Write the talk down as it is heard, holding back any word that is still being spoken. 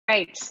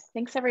right,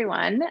 thanks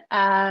everyone.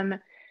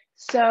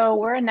 So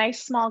we're a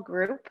nice small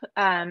group.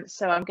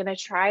 So I'm gonna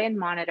try and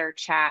monitor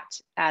chat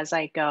as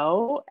I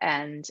go,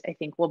 and I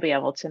think we'll be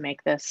able to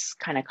make this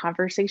kind of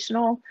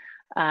conversational.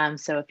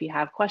 So if you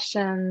have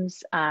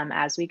questions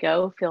as we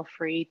go, feel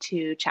free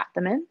to chat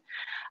them in,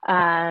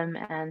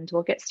 and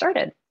we'll get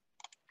started.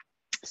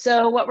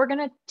 So what we're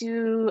going to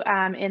do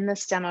in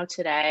this demo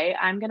today,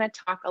 I'm going to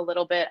talk a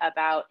little bit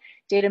about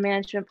data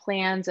management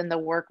plans and the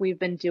work we've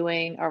been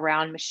doing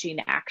around machine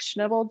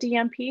actionable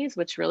DMPs,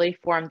 which really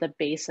form the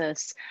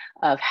basis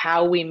of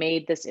how we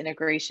made this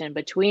integration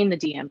between the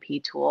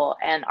DMP tool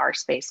and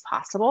RSpace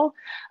possible.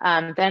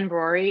 Then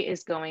Rory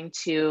is going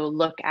to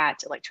look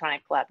at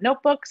electronic lab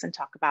notebooks and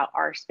talk about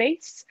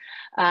RSpace.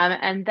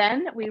 And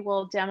then we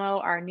will demo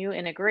our new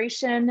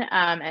integration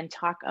and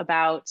talk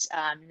about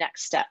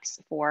next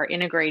steps for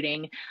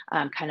integrating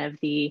kind of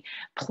the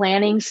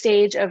planning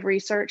stage of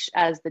research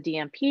as the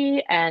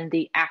DMP and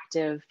the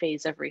active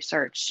phase of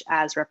research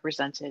as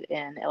represented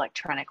in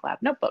electronic lab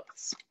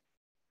notebooks.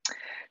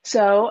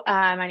 So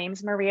my name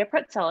is Maria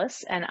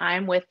Pretzelis, and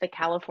I'm with the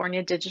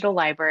California Digital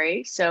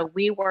Library. So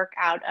we work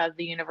out of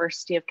the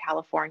University of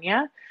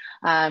California.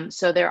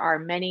 So there are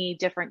many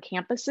different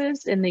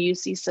campuses in the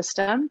UC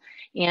system,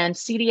 and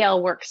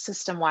CDL works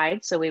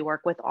system-wide. So we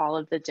work with all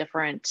of the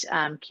different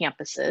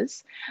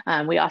campuses.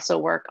 We also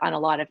work on a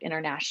lot of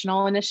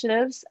international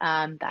initiatives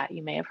that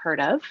you may have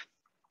heard of.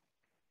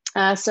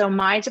 So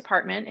my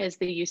department is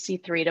the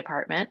UC3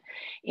 department,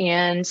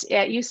 and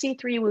at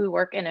UC3 we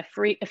work in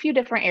a few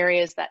different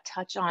areas that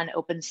touch on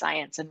open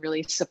science and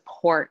really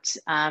support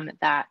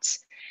that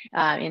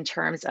in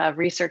terms of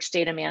research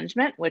data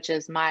management, which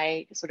is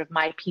my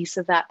piece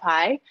of that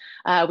pie.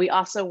 We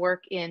also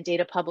work in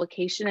data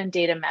publication and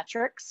data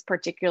metrics,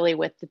 particularly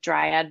with the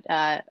Dryad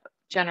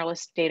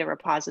generalist data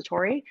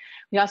repository.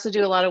 We also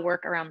do a lot of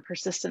work around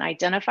persistent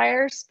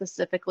identifiers,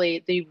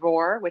 specifically the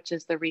ROR, which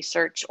is the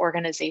Research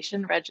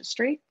Organization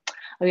Registry.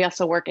 We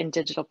also work in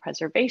digital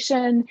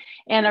preservation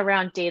and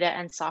around data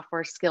and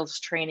software skills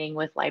training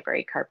with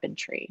library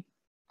carpentry.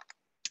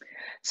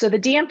 So the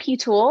DMP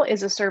tool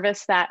is a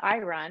service that I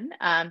run.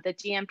 The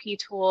DMP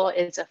tool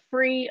is a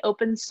free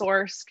open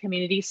source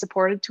community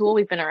supported tool.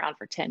 We've been around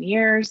for 10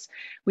 years.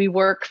 We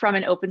work from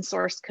an open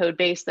source code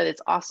base that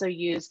is also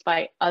used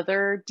by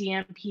other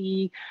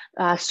DMP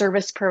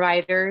service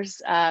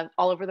providers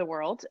all over the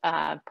world.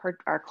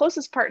 Our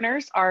closest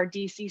partners are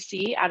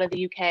DCC out of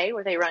the UK,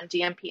 where they run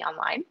DMP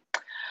online.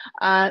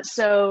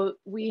 So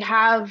we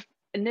have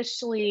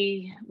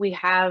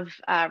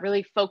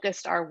really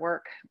focused our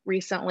work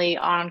recently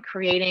on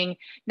creating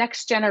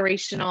next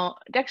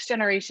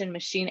generation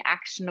machine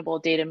actionable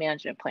data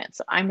management plans.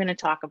 So I'm going to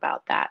talk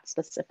about that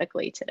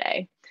specifically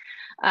today.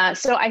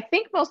 So I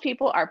think most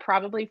people are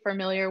probably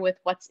familiar with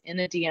what's in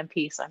a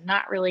DMP, so I'm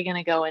not really going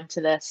to go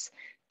into this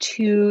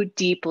too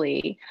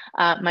deeply.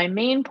 My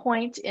main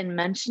point in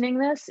mentioning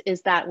this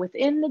is that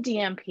within the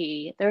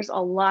DMP, there's a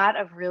lot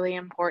of really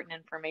important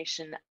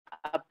information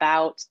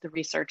about the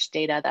research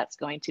data that's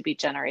going to be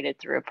generated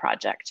through a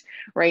project.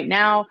 Right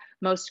now,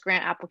 most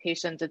grant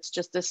applications, it's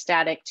just a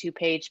static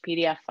 2-page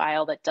PDF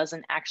file that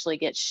doesn't actually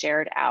get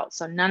shared out.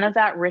 So none of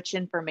that rich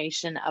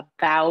information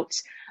about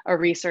a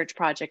research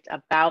project,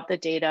 about the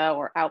data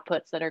or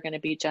outputs that are going to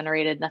be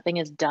generated, nothing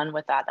is done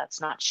with that. That's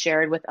not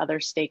shared with other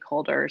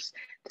stakeholders,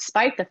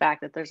 despite the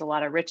fact that there's a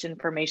lot of rich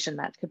information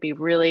that could be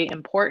really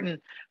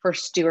important for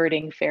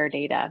stewarding fair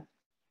data.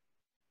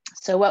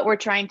 So what we're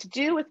trying to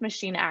do with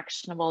machine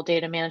actionable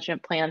data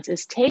management plans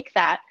is take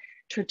that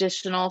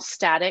traditional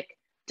static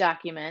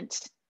document,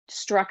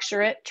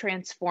 structure it,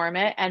 transform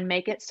it, and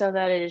make it so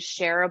that it is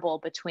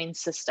shareable between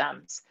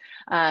systems.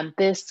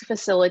 This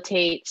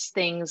facilitates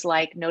things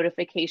like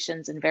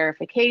notifications and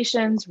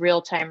verifications,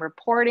 real-time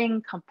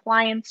reporting,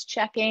 compliance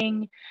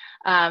checking.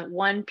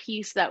 One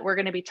piece that we're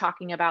going to be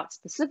talking about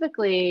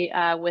specifically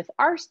with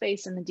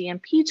RSpace and the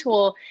DMP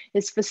tool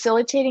is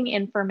facilitating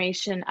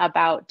information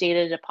about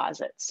data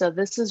deposits. So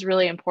this is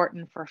really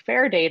important for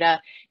fair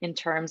data in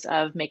terms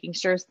of making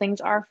sure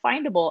things are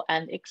findable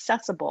and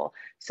accessible.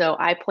 So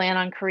I plan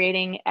on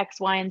creating X,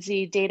 Y, and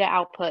Z data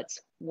outputs.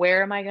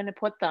 Where am I going to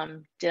put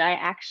them? Did I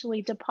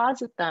actually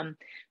deposit them?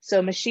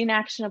 So machine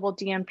actionable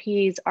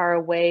DMPs are a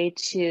way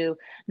to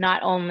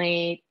not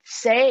only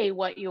say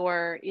what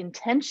your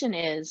intention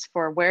is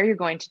for where you're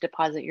going to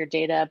deposit your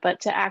data,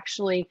 but to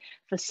actually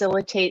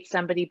facilitate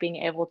somebody being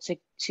able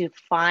to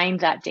find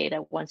that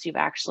data once you've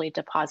actually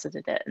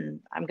deposited it. And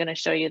I'm going to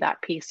show you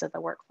that piece of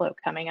the workflow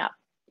coming up.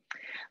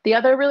 The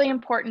other really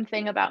important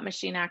thing about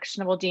machine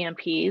actionable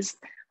DMPs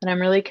that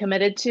I'm really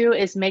committed to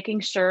is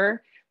making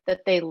sure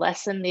that they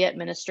lessen the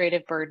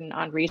administrative burden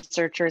on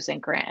researchers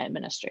and grant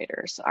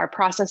administrators. Our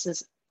process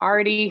is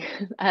already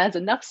has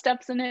enough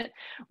steps in it.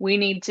 We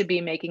need to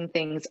be making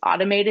things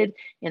automated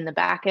in the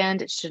back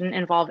end. It shouldn't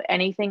involve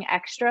anything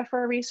extra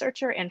for a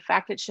researcher. In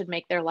fact, it should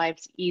make their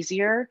lives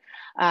easier,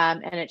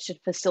 and it should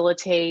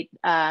facilitate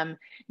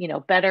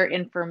better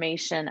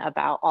information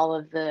about all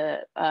of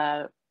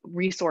the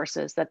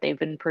resources that they've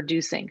been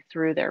producing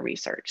through their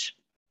research.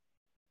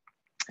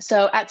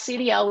 So at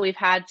CDL, we've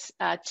had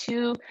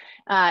two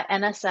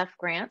NSF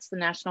grants. The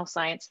National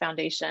Science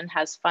Foundation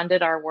has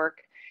funded our work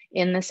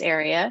in this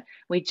area.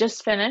 We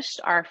just finished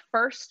our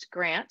first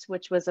grant,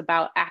 which was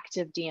about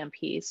active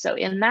DMPs. So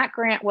in that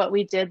grant, what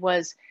we did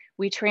was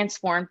we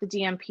transformed the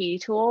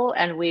DMP tool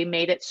and we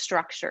made it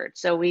structured.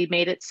 So we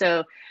made it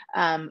so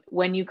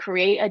when you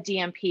create a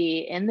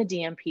DMP in the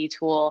DMP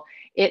tool,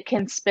 it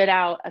can spit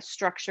out a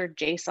structured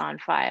JSON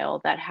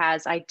file that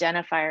has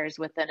identifiers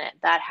within it,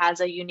 that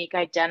has a unique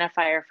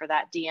identifier for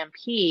that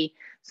DMP,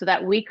 so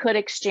that we could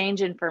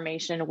exchange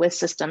information with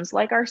systems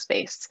like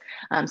RSpace.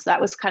 So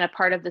that was kind of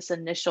part of this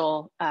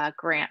initial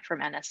grant from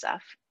NSF.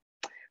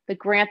 The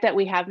grant that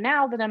we have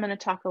now that I'm going to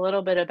talk a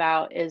little bit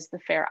about is the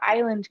Fair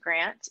Island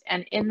grant.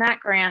 And in that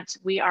grant,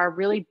 we are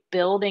really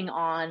building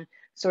on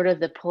sort of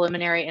the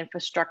preliminary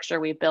infrastructure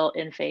we built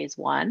in phase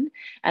 1.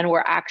 And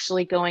we're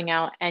actually going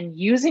out and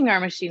using our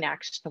machine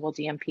actionable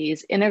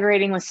DMPs,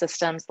 integrating with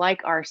systems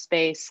like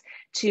RSpace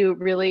to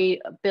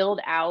really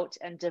build out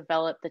and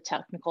develop the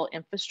technical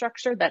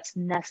infrastructure that's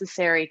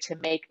necessary to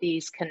make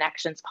these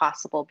connections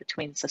possible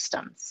between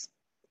systems.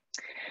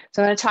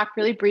 So I'm going to talk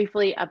really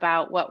briefly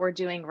about what we're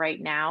doing right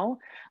now,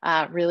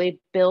 really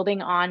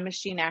building on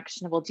machine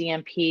actionable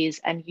DMPs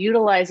and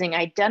utilizing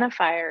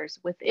identifiers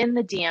within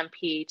the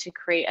DMP to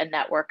create a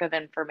network of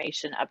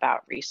information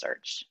about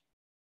research.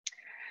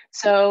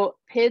 So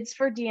PIDs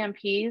for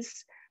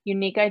DMPs,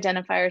 unique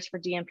identifiers for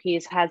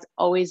DMPs, has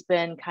always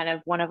been kind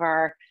of one of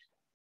our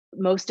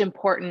most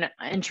important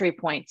entry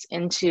points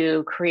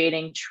into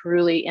creating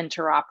truly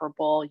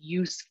interoperable,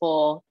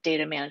 useful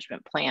data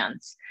management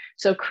plans.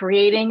 So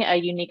creating a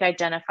unique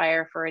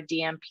identifier for a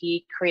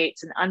DMP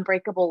creates an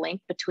unbreakable link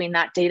between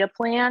that data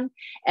plan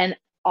and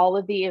all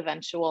of the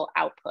eventual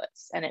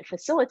outputs, and it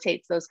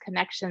facilitates those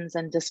connections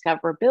and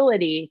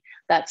discoverability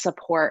that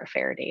support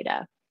FAIR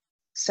data.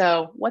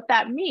 So what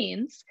that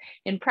means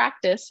in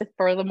practice,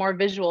 for the more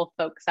visual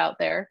folks out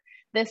there,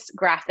 this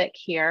graphic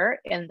here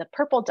in the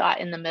purple dot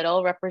in the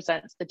middle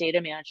represents the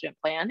data management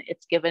plan.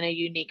 It's given a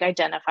unique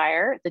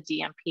identifier, the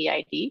DMP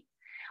ID.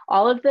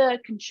 All of the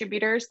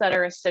contributors that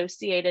are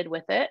associated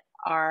with it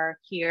are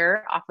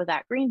here off of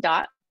that green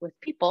dot with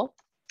people.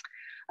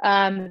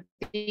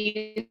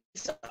 These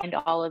and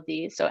all of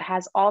these. So it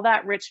has all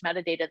that rich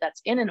metadata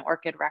that's in an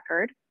ORCID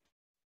record.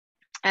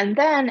 And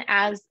then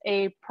as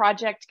a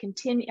project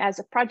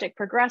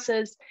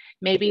progresses,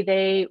 maybe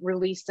they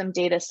release some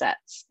data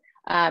sets.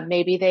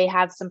 Maybe they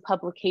have some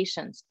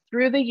publications.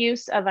 Through the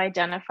use of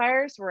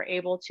identifiers, we're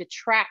able to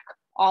track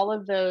all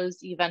of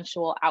those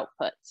eventual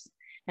outputs.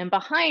 And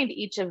behind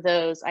each of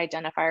those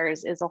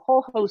identifiers is a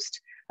whole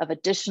host of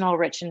additional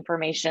rich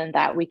information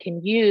that we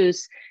can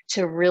use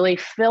to really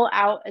fill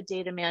out a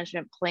data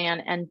management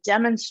plan and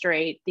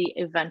demonstrate the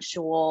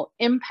eventual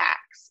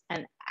impacts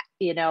and,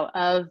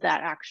 of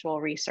that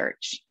actual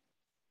research.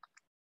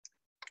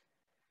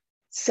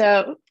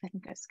 So I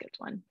think I skipped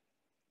one.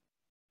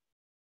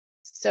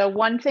 So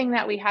one thing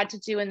that we had to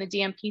do in the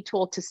DMP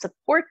tool to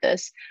support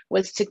this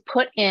was to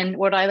put in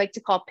what I like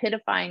to call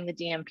PIDifying the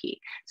DMP.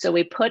 So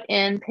we put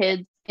in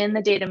PIDs in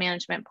the data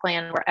management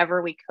plan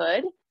wherever we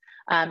could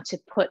to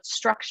put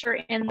structure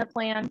in the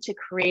plan to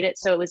create it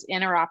so it was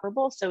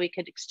interoperable so we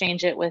could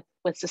exchange it with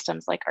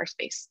systems like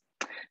RSpace.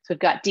 So we've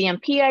got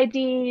DMP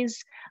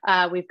IDs,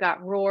 we've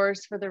got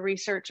RORs for the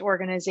research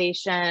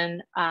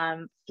organization,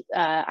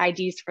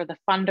 IDs for the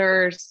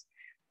funders,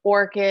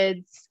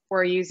 ORCIDs.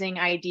 We're using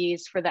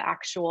IDs for the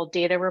actual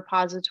data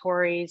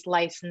repositories,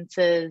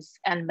 licenses,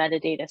 and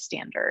metadata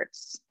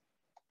standards.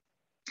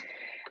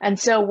 And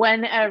so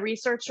when a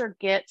researcher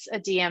gets a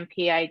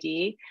DMP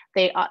ID,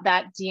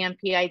 that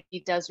DMP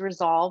ID does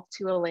resolve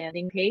to a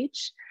landing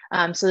page.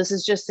 So this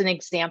is just an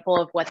example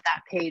of what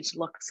that page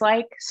looks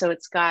like. So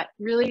it's got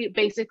really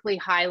basically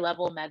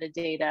high-level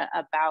metadata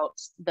about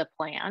the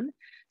plan.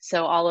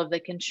 So all of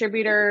the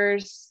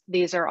contributors,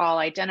 these are all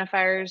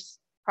identifiers,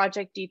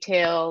 project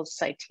details,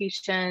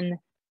 citation,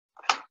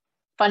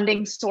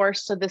 funding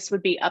source. So this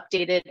would be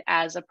updated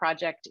as a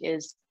project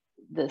is,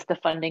 the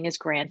funding is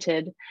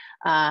granted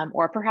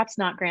or perhaps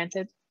not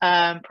granted,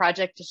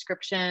 project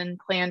description,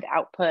 planned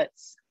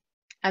outputs.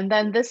 And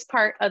then this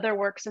part, other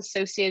works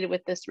associated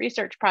with this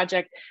research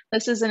project,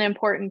 this is an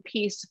important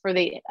piece for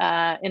the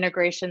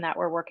integration that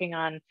we're working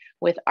on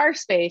with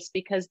RSpace,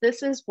 because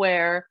this is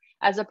where,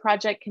 as a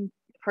project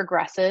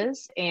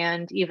progresses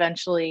and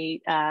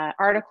eventually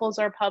articles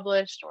are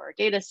published or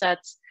data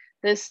sets,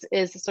 this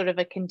is sort of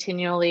a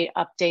continually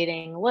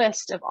updating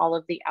list of all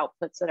of the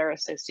outputs that are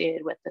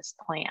associated with this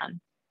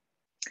plan.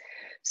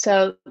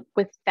 So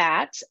with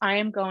that, I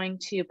am going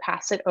to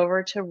pass it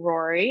over to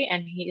Rory,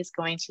 and he is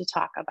going to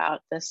talk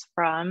about this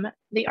from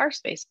the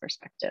RSpace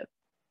perspective.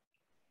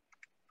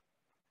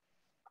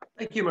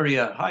 Thank you,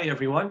 Maria. Hi,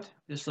 everyone.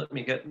 Just let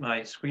me get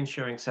my screen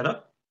sharing set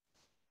up.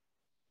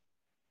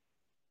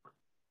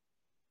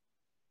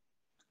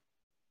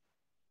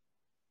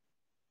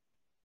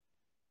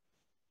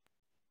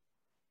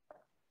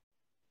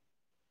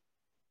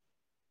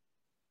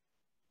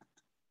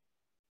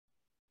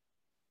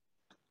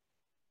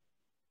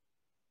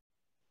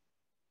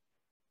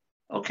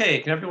 Okay,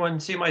 can everyone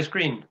see my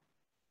screen?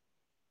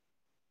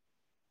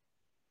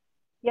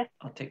 Yes.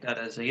 I'll take that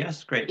as a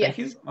yes. Great, Yes.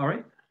 thank you. All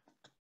right.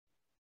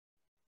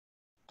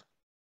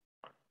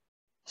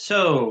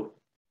 So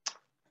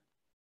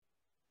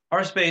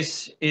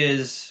RSpace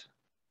is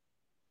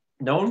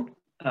known.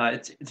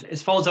 It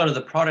falls under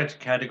the product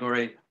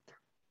category,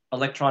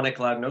 electronic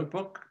lab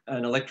notebook.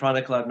 And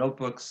electronic lab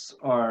notebooks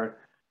are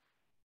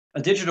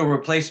a digital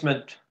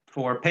replacement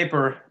for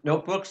paper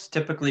notebooks,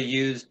 typically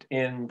used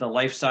in the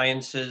life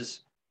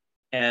sciences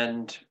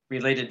and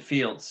related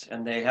fields.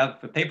 And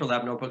the paper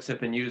lab notebooks have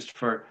been used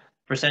for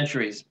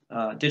centuries.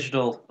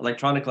 Digital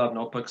electronic lab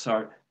notebooks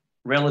are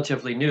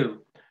relatively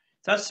new.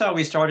 That's how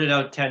we started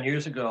out 10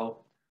 years ago.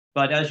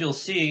 But as you'll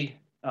see,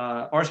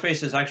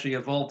 RSpace has actually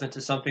evolved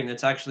into something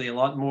that's actually a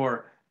lot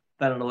more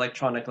than an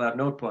electronic lab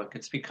notebook.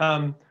 It's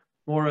become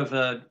more of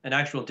an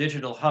actual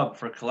digital hub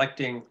for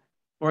collecting,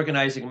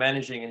 organizing,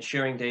 managing, and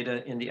sharing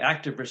data in the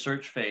active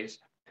research phase.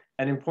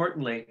 And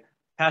importantly,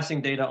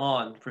 passing data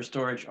on for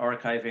storage,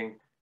 archiving,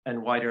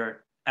 and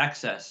wider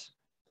access.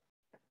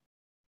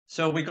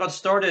 So we got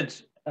started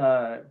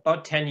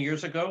about 10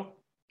 years ago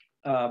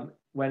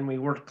when we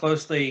worked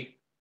closely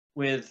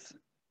with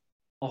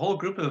a whole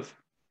group of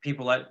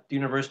people at the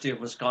University of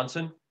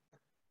Wisconsin,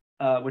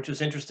 which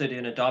was interested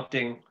in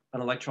adopting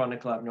an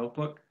electronic lab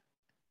notebook.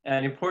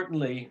 And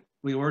importantly,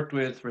 we worked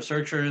with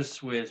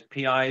researchers, with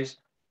PIs,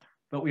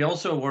 but we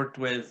also worked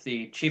with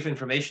the chief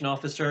information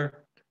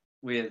officer,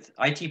 with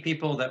IT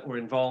people that were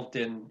involved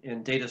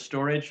in data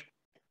storage,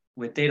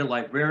 with data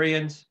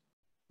librarians,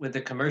 with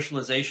the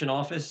commercialization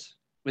office,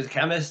 with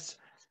chemists.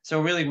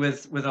 So really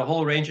with a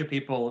whole range of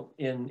people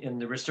in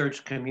the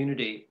research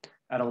community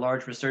at a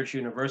large research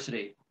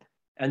university.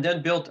 And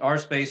then built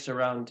RSpace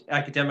around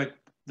academic.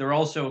 There are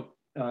also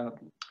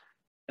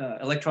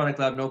electronic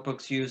lab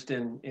notebooks used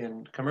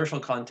in commercial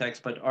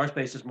contexts, but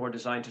RSpace is more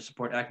designed to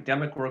support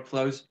academic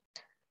workflows.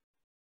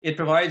 It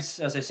provides,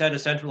 as I said, a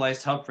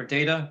centralized hub for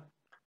data.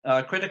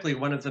 Critically,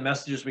 one of the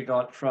messages we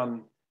got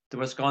from the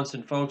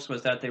Wisconsin folks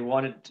was that they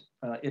wanted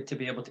it to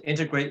be able to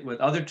integrate with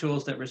other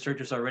tools that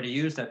researchers already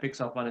use. That picks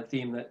up on a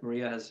theme that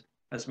Maria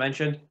has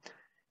mentioned.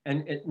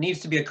 And it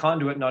needs to be a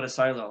conduit, not a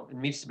silo. It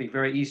needs to be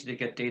very easy to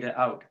get data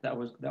out. That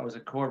was a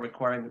core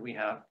requirement we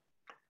have.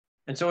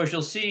 And so as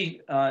you'll see,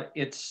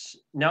 it's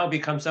now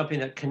become something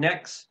that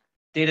connects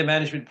data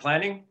management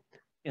planning.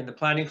 In the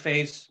planning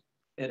phase,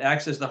 it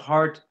acts as the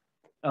heart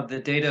of the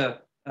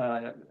data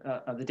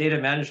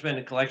management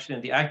and collection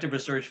in the active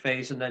research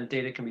phase, and then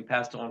data can be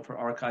passed on for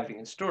archiving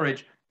and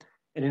storage.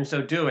 And in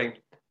so doing,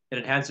 it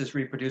enhances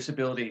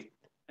reproducibility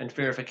and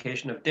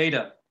verification of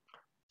data.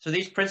 So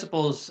these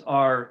principles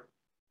are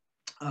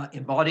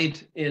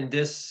embodied in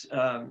this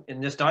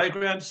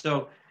diagram.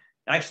 So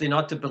actually,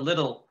 not to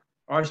belittle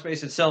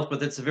RSpace itself,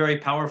 but it's a very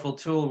powerful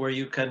tool where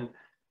you can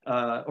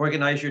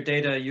organize your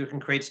data, you can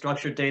create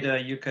structured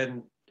data, you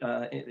can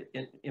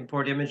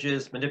import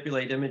images,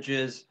 manipulate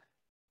images,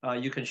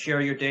 you can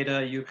share your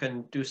data, you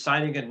can do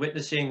signing and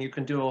witnessing, you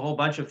can do a whole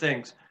bunch of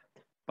things.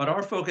 But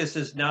our focus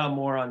is now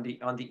more on the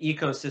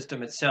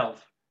ecosystem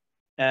itself.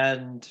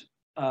 And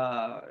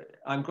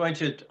I'm going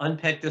to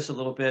unpick this a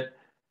little bit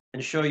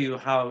and show you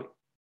how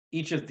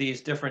each of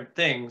these different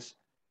things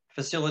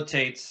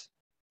facilitates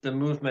the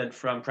movement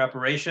from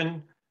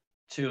preparation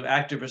to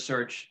active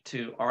research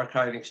to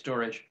archiving,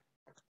 storage,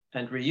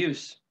 and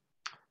reuse.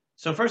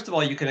 So first of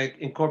all, you can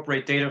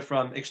incorporate data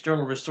from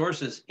external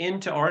resources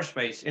into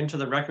RSpace, into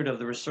the record of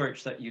the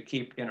research that you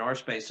keep in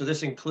RSpace. So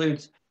this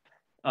includes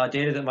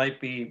data that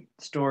might be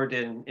stored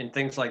in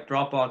things like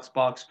Dropbox,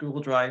 Box,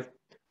 Google Drive,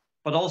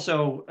 but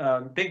also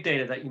big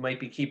data that you might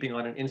be keeping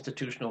on an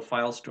institutional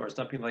file store,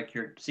 something like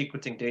your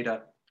sequencing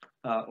data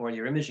or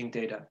your imaging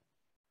data.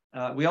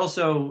 We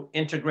also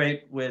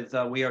integrate with,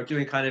 we are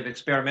doing kind of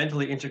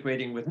experimentally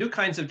integrating with new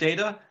kinds of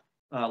data,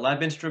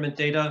 lab instrument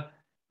data.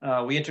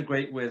 We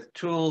integrate with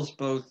tools,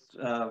 both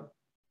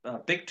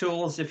big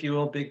tools, if you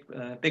will,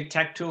 big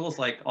tech tools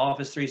like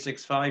Office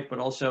 365, but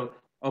also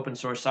open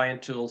source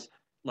science tools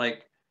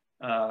like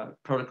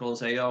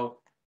Protocols AO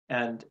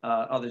and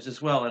others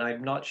as well. And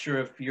I'm not sure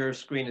if your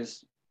screen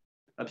is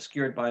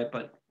obscured by it,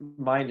 but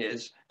mine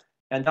is.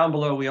 And down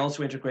below, we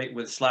also integrate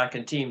with Slack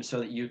and Teams so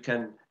that you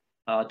can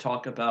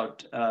talk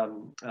about,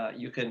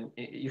 you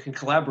can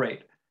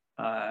collaborate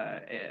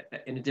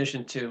in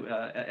addition to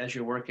as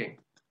you're working.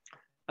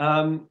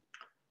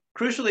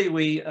 Crucially,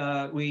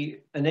 we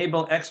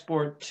enable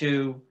export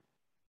to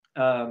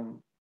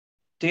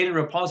data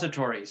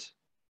repositories.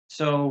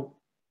 So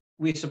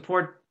we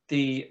support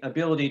the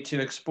ability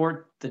to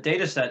export the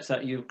data sets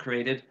that you've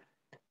created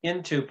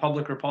into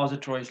public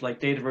repositories like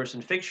Dataverse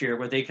and Figshare,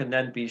 where they can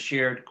then be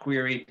shared,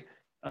 queried,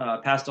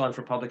 passed on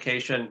for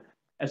publication,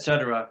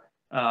 etc.,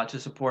 to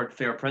support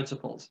FAIR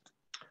principles.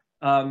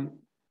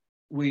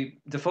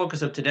 The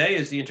focus of today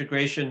is the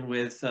integration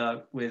with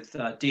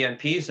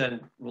DMPs,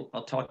 and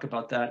I'll talk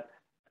about that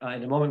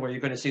in a moment where you're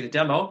going to see the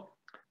demo.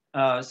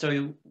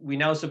 So we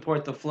now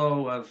support the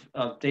flow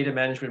of data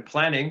management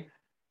planning,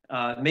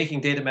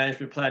 making data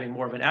management planning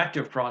more of an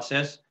active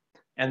process,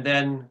 and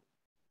then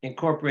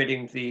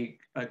incorporating the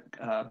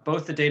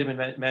both the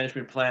data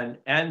management plan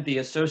and the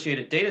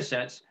associated data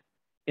sets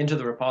into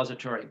the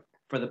repository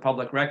for the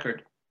public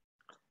record.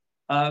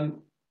 A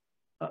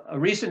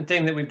recent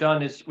thing that we've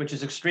done which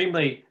is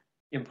extremely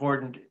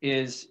important,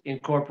 is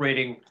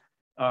incorporating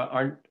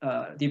the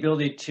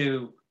ability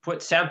to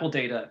put sample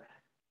data.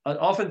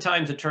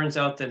 Oftentimes it turns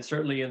out that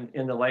certainly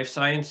in the life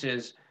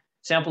sciences,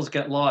 samples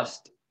get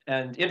lost,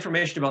 and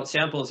information about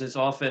samples is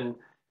often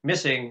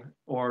missing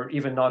or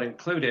even not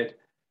included,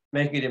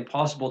 making it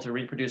impossible to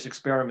reproduce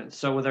experiments.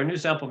 So with our new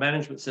sample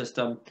management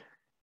system,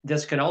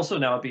 this can also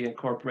now be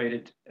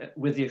incorporated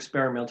with the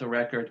experimental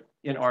record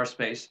in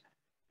RSpace.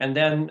 And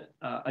then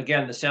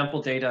again, the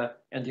sample data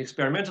and the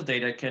experimental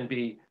data can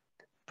be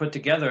put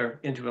together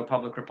into a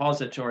public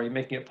repository,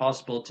 making it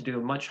possible to do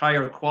a much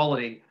higher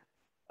quality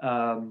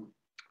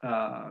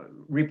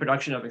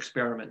reproduction of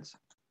experiments.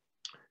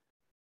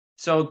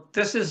 So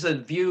this is a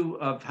view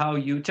of how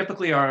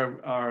typically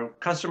our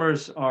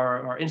customers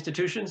are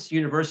institutions,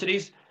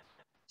 universities.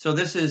 So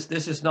this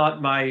is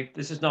not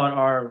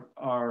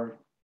our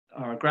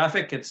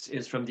graphic.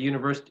 It's from the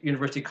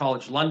University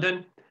College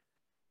London.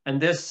 And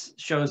this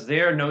shows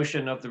their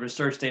notion of the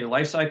research data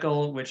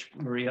lifecycle, which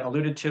Maria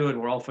alluded to and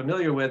we're all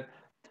familiar with.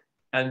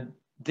 And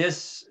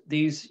these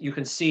you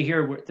can see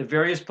here the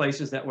various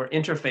places that we're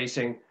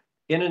interfacing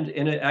in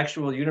an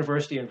actual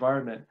university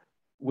environment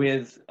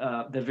with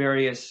the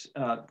various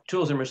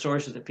tools and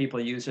resources that people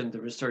use in the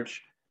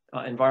research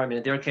environment.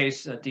 In their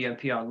case,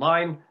 DMP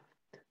Online,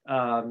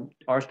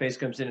 RSpace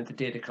comes in at the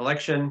data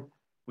collection.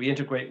 We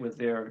integrate with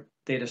their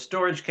data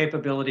storage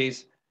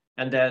capabilities,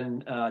 and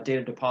then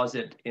data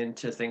deposit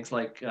into things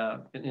like,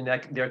 in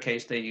their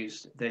case, they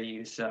use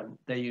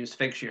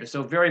Figshare.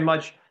 So very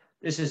much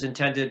this is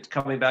intended,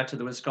 coming back to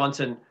the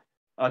Wisconsin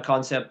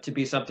concept, to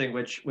be something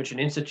which an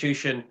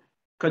institution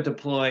could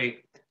deploy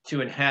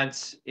to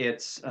enhance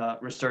its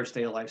research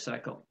data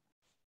lifecycle.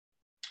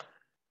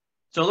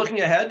 So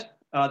looking ahead,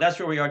 that's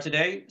where we are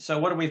today. So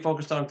what are we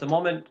focused on at the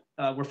moment?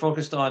 We're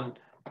focused on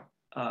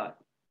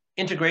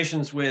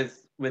integrations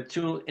with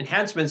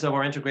enhancements of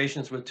our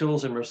integrations with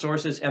tools and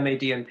resources,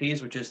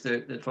 MADMPs, which is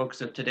the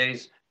focus of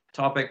today's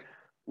topic.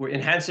 We're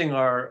enhancing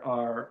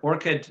our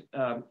ORCID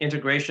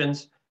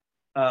integrations.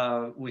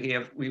 We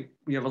have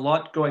a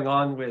lot going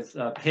on with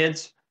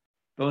PIDs,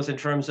 both in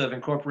terms of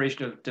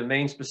incorporation of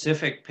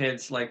domain-specific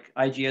PIDs like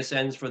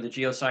IGSNs for the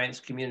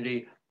geoscience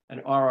community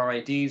and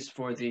RRIDs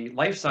for the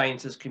life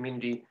sciences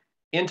community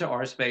into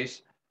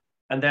RSpace.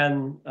 And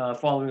then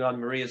following on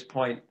Maria's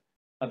point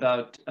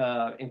about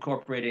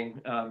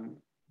incorporating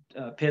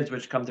PIDs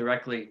which come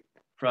directly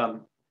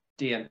from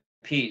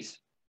DMPs.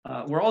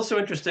 We're also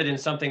interested in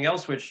something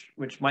else which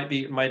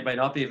might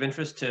not be of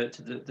interest to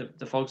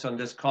the folks on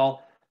this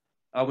call,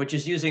 which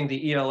is using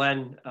the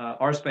ELN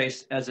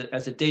RSpace as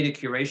a data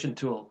curation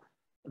tool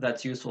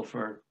that's useful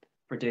for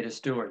data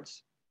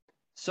stewards.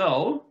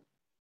 So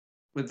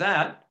with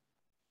that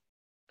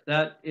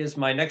is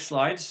my next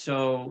slide.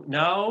 So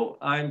now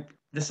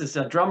this is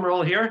a drum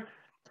roll here.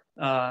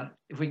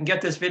 If we can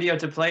get this video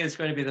to play, it's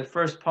going to be the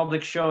first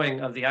public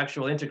showing of the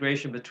actual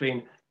integration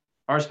between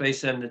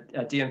RSpace and the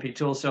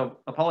DMPtool. So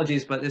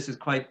apologies, but this is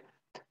quite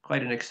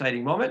an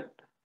exciting moment.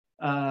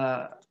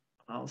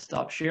 I'll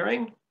stop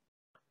sharing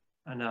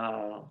and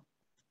I'll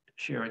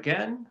share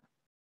again.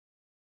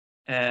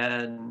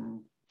 And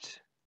if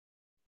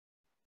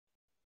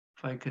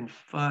I can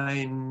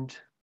find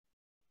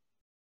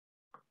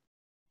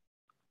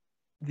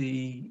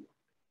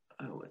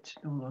it's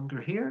no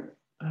longer here.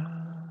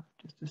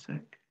 Just a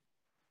sec.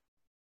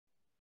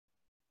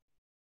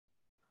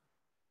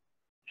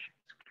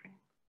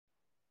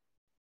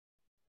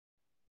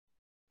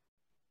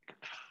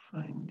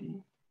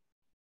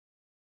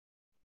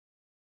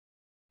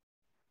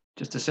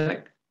 Just a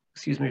sec.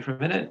 Excuse me for a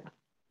minute.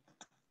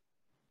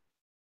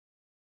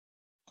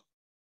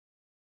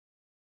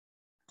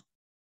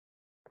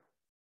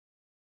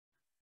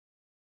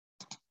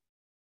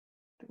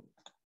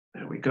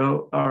 There we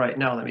go. All right,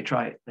 now let me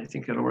try it. I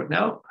think it'll work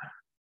now.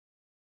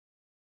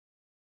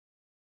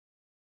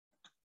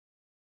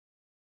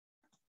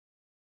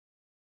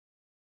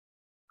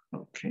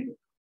 Okay.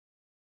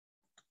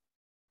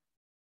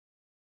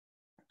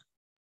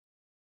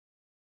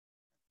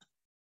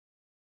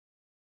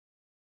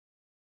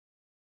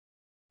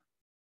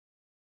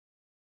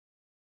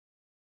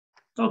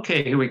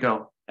 Okay, here we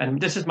go. And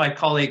this is my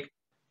colleague,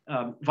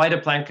 Vida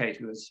Plankite,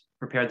 who has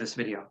prepared this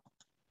video.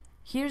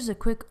 Here's a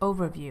quick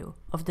overview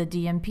of the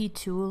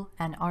DMPtool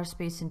and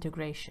RSpace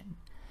integration,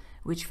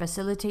 which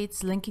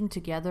facilitates linking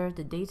together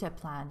the data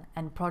plan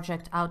and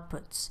project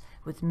outputs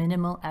with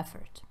minimal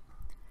effort.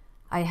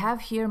 I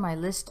have here my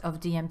list of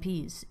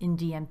DMPs in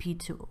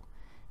DMPtool,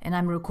 and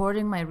I'm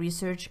recording my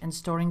research and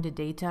storing the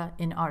data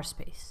in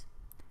RSpace.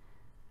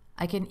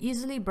 I can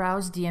easily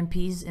browse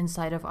DMPs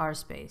inside of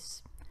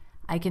RSpace.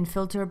 I can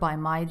filter by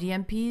my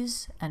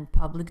DMPs and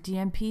public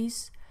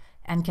DMPs,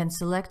 and can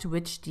select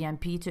which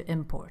DMP to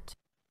import.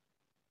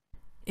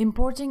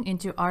 Importing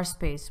into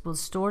RSpace will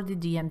store the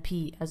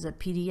DMP as a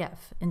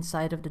PDF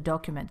inside of the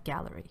document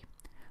gallery,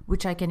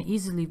 which I can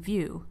easily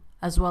view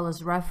as well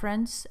as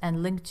reference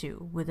and link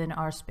to within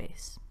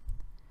RSpace.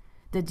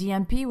 The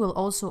DMP will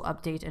also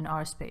update in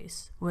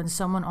RSpace when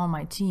someone on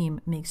my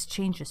team makes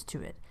changes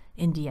to it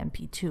in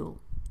DMPtool.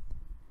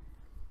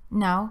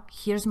 Now,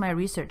 here's my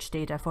research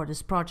data for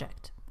this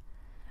project.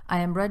 I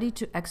am ready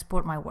to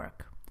export my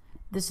work.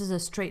 This is a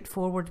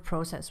straightforward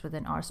process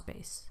within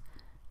RSpace,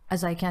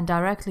 as I can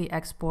directly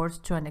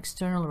export to an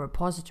external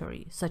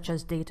repository such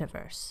as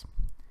Dataverse.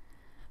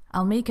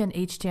 I'll make an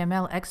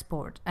HTML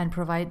export and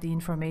provide the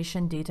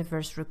information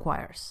Dataverse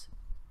requires.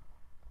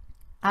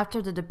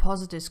 After the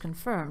deposit is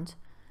confirmed,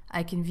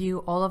 I can view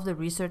all of the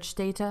research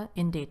data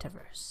in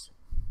Dataverse.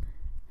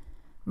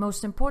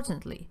 Most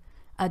importantly,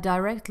 a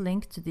direct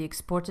link to the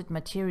exported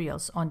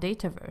materials on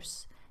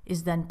Dataverse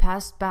is then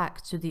passed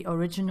back to the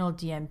original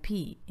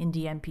DMP in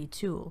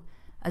DMPtool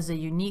as a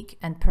unique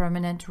and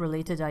permanent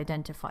related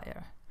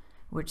identifier,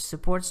 which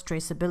supports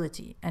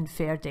traceability and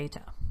fair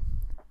data.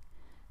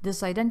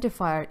 This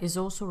identifier is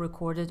also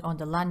recorded on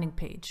the landing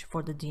page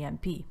for the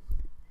DMP.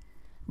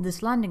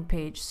 This landing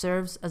page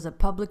serves as a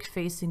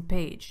public-facing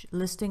page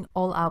listing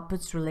all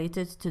outputs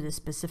related to the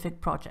specific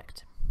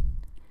project.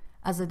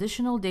 As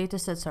additional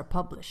datasets are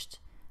published,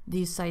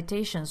 these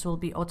citations will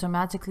be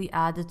automatically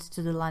added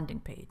to the landing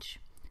page,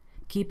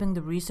 keeping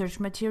the research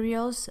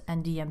materials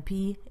and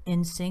DMP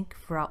in sync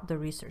throughout the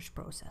research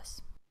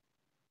process.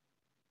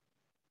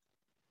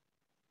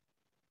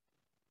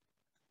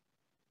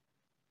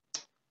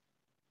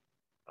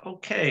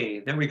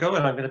 Okay, there we go,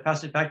 and I'm going to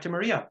pass it back to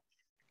Maria.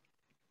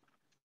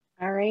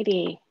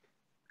 Alrighty.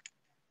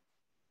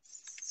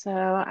 So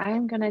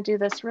I'm going to do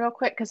this real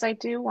quick because I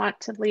do want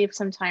to leave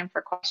some time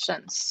for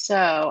questions.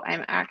 So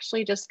I'm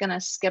actually just going to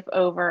skip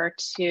over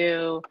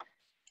to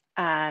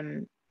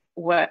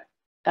what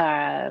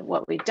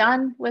we've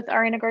done with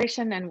our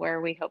integration and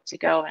where we hope to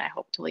go, and I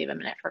hope to leave a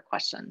minute for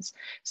questions.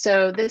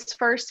 So this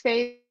first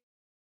phase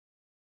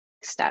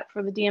step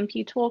for the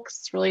DMP tool, because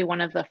it's really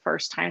one of the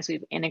first times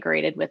we've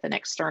integrated with an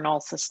external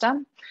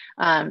system.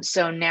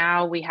 So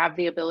now we have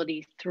the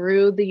ability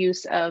through the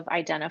use of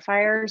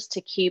identifiers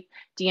to keep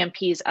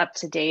DMPs up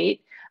to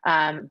date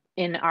in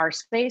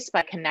RSpace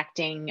by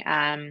connecting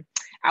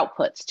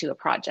outputs to a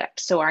project.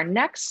 So our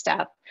next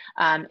step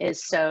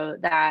is so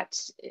that,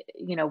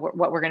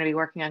 what we're going to be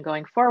working on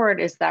going forward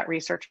is that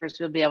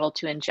researchers will be able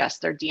to ingest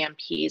their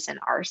DMPs in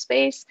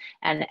RSpace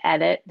and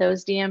edit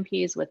those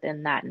DMPs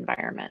within that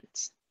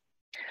environment.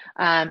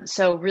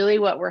 So really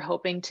what we're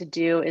hoping to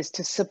do is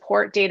to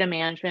support data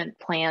management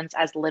plans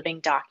as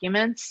living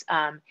documents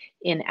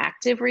in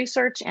active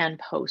research and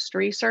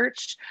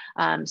post-research.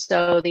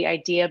 So the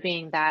idea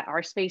being that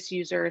RSpace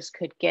users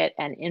could get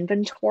an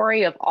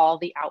inventory of all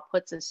the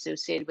outputs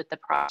associated with the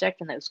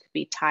project, and those could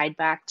be tied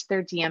back to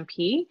their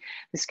DMP.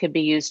 This could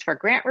be used for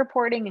grant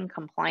reporting and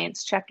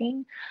compliance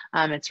checking.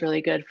 It's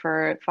really good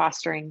for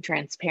fostering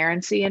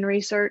transparency in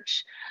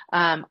research.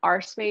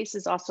 RSpace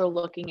is also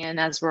looking in,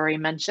 as Rory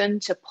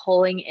mentioned, to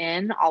pulling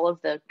in all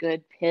of the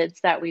good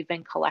PIDs that we've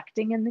been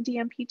collecting in the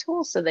DMP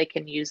tool so they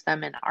can use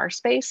them in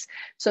RSpace.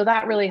 So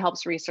that really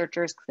helps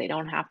researchers because they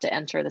don't have to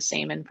enter the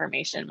same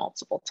information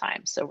multiple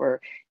times. So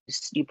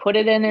you put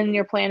it in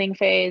your planning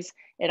phase,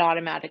 it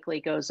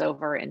automatically goes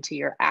over into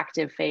your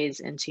active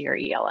phase, into your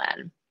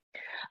ELN.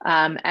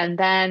 And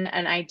then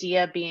an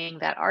idea being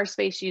that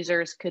RSpace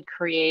users could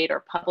create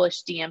or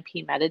publish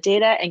DMP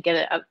metadata and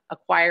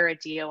acquire a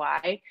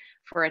DOI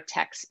for a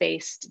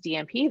text-based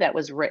DMP that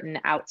was written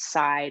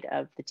outside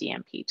of the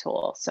DMP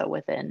tool, so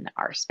within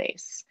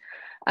RSpace.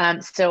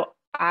 So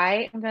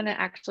I am going to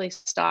actually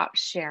stop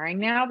sharing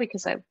now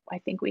because I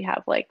think we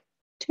have like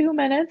 2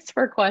 minutes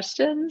for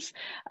questions.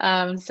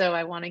 So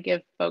I want to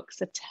give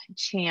folks a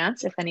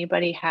chance. If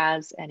anybody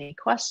has any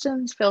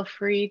questions, feel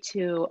free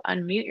to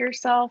unmute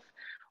yourself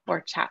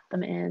or chat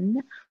them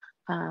in.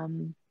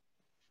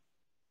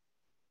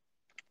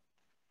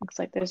 Looks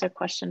like there's a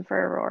question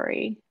for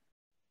Rory.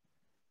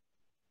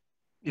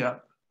 Yeah,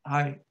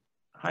 hi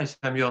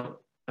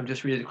Samuel. I'm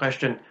just reading the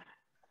question.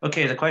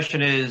 Okay, the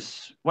question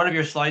is, one of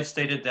your slides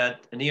stated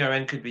that an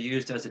ERN could be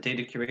used as a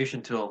data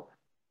curation tool.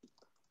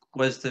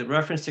 Was the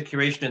reference to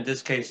curation in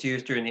this case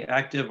used during the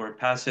active or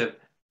passive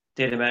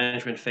data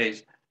management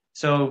phase?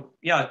 So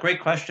yeah,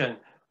 great question.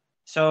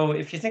 So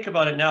if you think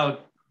about it now,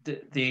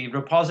 the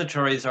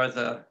repositories are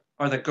the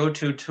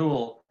go-to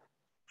tool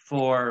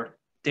for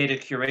data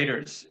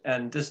curators,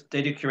 and this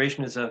data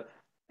curation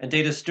and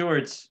data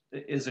stewards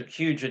is a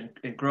huge and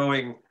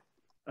growing.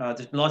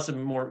 There's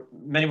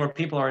many more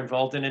people are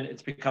involved in it.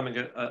 It's becoming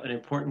an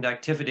important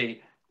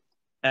activity,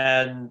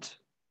 and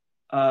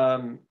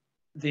right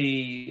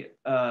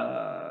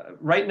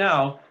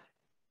now,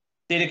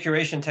 data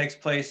curation takes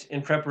place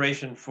in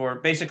preparation for,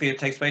 basically it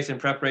takes place in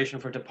preparation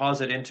for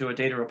deposit into a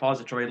data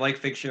repository like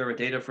Figshare or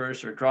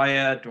Dataverse or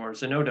Dryad or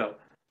Zenodo.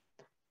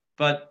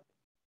 But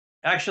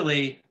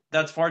actually,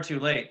 that's far too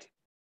late.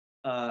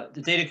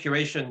 The data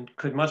curation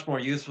could much more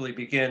usefully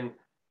begin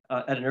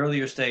at an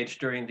earlier stage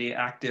during the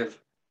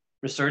active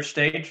research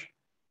stage,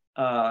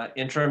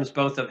 in terms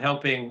both of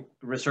helping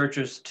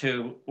researchers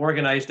to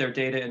organize their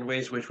data in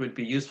ways which would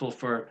be useful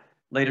for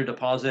later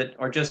deposit,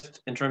 or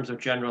just in terms of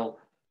general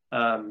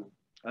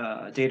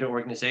data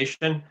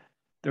organization.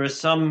 There are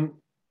some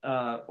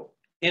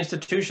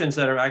institutions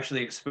that are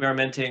actually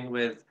experimenting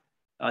with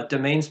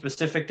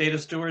domain-specific data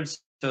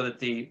stewards, so that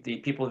the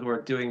people who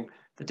are doing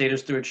the data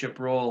stewardship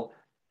role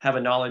have a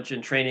knowledge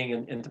and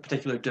training in the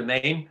particular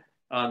domain.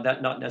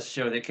 That's not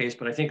necessarily the case,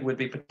 but I think it would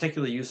be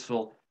particularly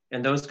useful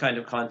in those kind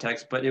of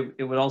contexts, but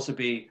it would also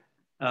be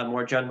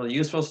more generally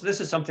useful. So this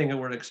is something that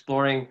we're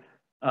exploring,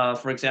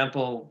 for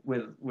example,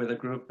 with a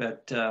group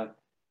at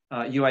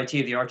UiT,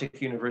 the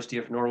Arctic University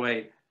of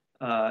Norway,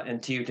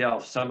 and TU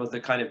Delft, some of the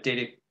kind of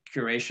data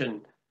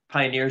curation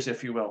pioneers,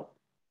 if you will.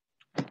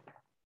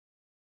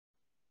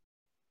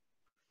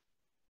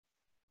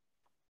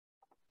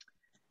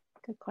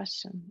 Good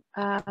question.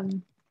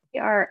 We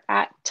are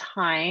at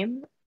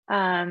time.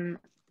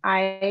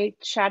 I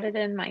chatted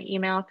in my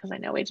email because I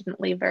know we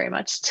didn't leave very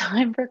much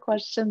time for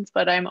questions,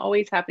 but I'm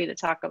always happy to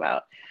talk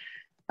about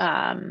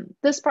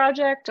this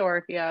project, or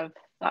if you have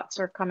thoughts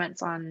or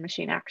comments on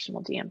machine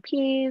actionable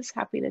DMPs,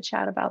 happy to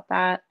chat about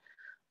that.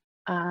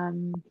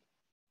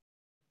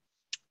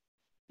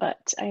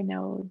 But I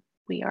know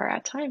we are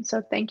at time.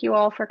 So thank you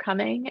all for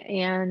coming,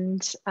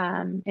 and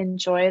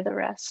enjoy the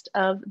rest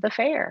of the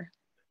fair.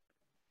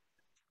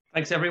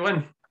 Thanks,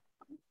 everyone.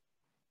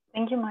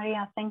 Thank you,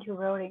 Maria. Thank you,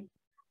 Rory.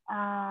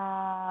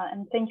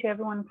 And thank you,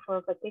 everyone,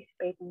 for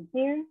participating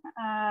here.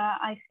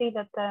 I see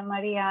that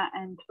Maria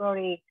and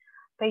Rory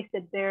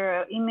pasted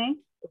their email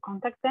to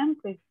contact them.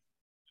 Please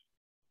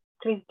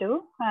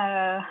do.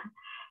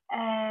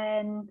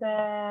 And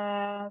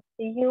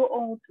see you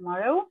all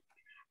tomorrow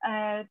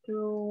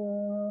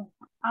to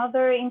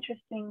other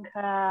interesting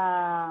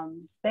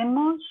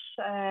demos,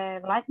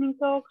 lightning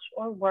talks,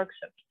 or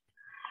workshops.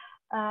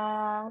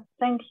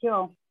 Thank you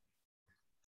all.